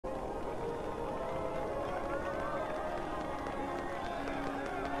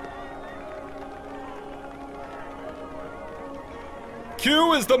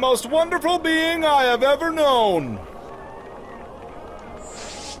Q is the most wonderful being I have ever known.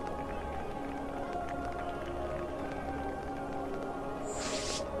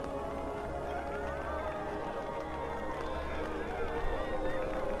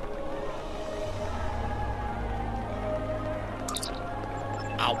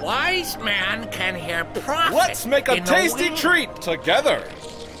 A wise man can hear profit. Let's make a tasty treat together.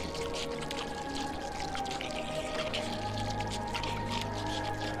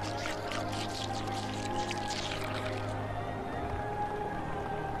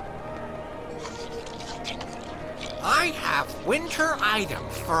 I have winter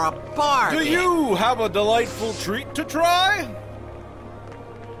items for a bargain. Do you have a delightful treat to try?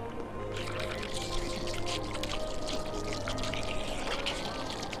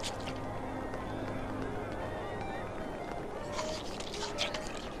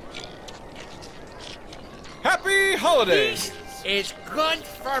 Happy holidays! Peace is good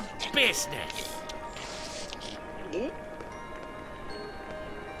for business.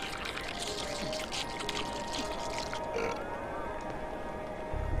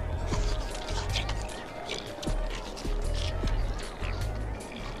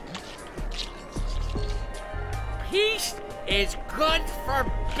 Peace is good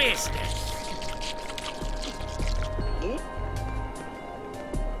for business.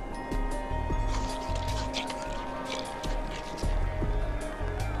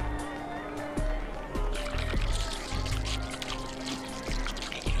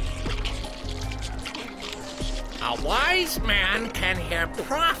 A wise man can hear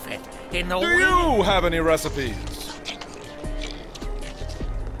profit in the Do you have any recipes?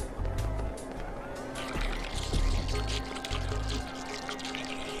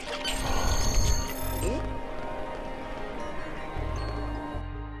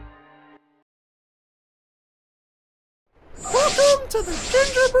 Welcome to the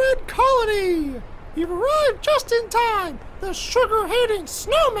gingerbread colony! You've arrived just in time! The sugar-hating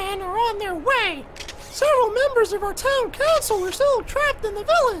snowmen are on their way! Several members of our town council are still trapped in the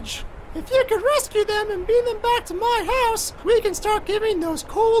village! If you could rescue them and beam them back to my house, we can start giving those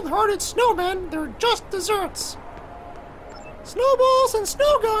cold-hearted snowmen their just desserts! Snowballs and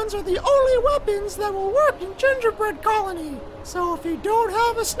snow guns are the only weapons that will work in Gingerbread Colony. So if you don't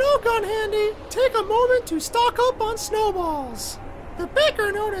have a snow gun handy, take a moment to stock up on snowballs. The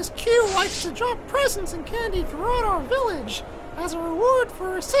baker known as Q likes to drop presents and candy throughout our village. As a reward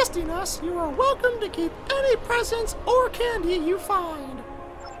for assisting us, you are welcome to keep any presents or candy you find.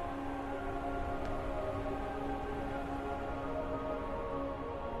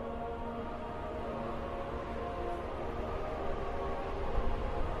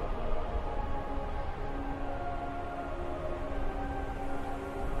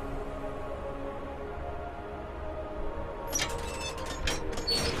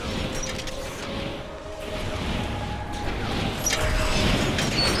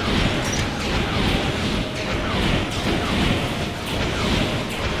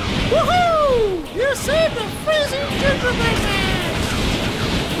 Woohoo! You saved a freezing gingerbread man!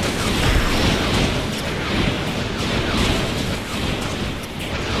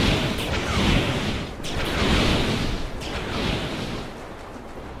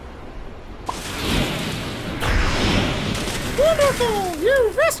 Wonderful!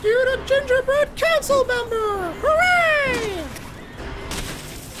 You rescued a gingerbread council member! Hooray!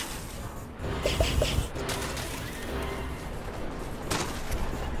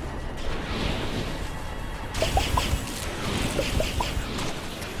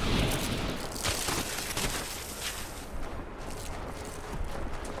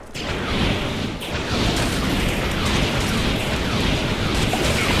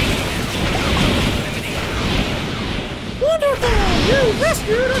 Wonderful! You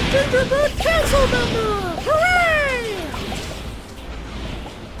rescued a gingerbread council member! Hooray!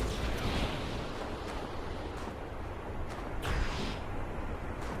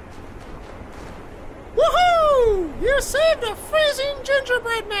 Woohoo! You saved a freezing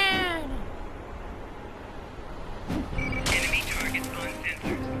gingerbread man! Enemy targets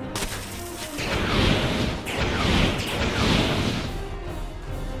uncensored.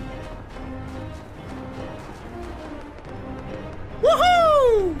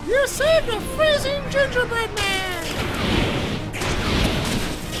 Woohoo! You saved a freezing gingerbread man!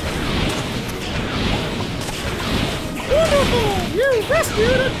 Wonderful! You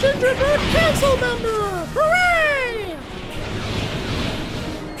rescued a gingerbread council member! Hooray!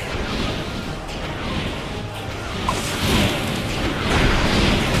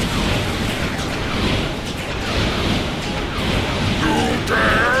 You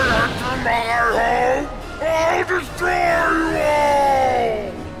dare enter my home? I'll destroy you all!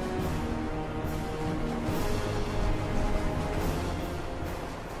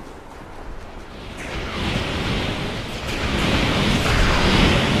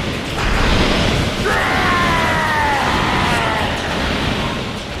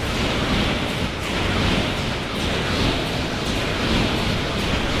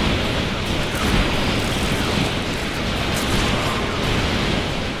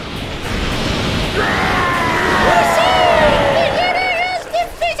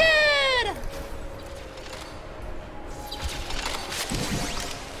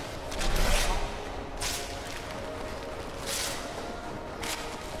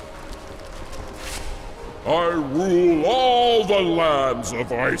 I rule all the lands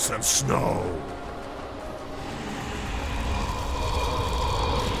of ice and snow.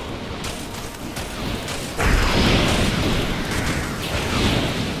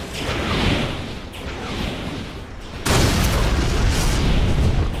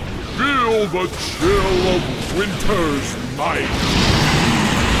 Feel the chill of winter's night.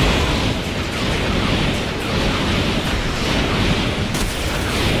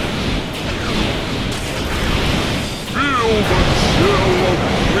 Feel the chill of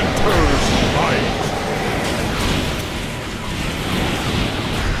winter's night.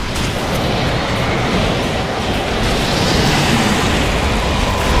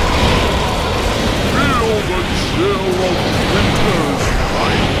 Feel the chill of winter's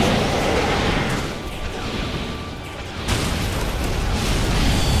night.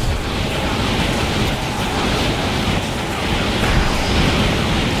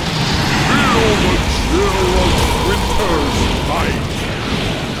 Feel the chill of winter's night.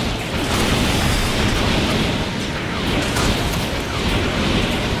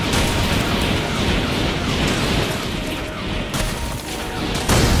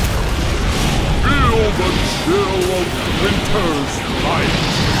 Feel the chill of winter's night.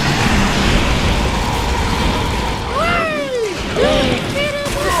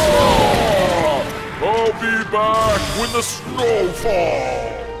 I'll be back when the snow falls.